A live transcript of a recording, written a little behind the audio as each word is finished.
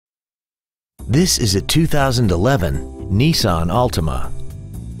This is a 2011 Nissan Altima.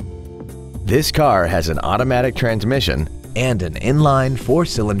 This car has an automatic transmission and an inline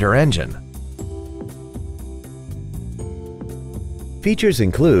 4-cylinder engine. Features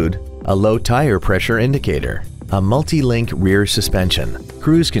include a low tire pressure indicator, a multi-link rear suspension,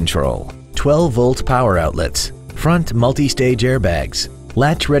 cruise control, 12-volt power outlets, front multi-stage airbags,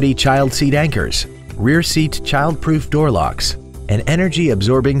 latch-ready child seat anchors, rear seat child-proof door locks, an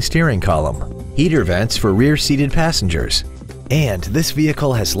energy-absorbing steering column, heater vents for rear-seated passengers, and this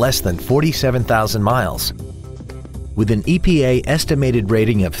vehicle has less than 47,000 miles. With an EPA estimated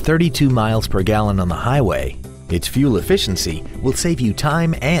rating of 32 miles per gallon on the highway, its fuel efficiency will save you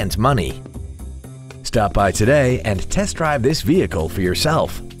time and money. Stop by today and test drive this vehicle for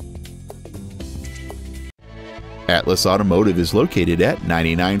yourself. Atlas Automotive is located at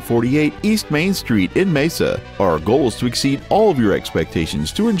 9948 East Main Street in Mesa. Our goal is to exceed all of your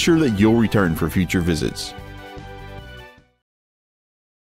expectations to ensure that you'll return for future visits.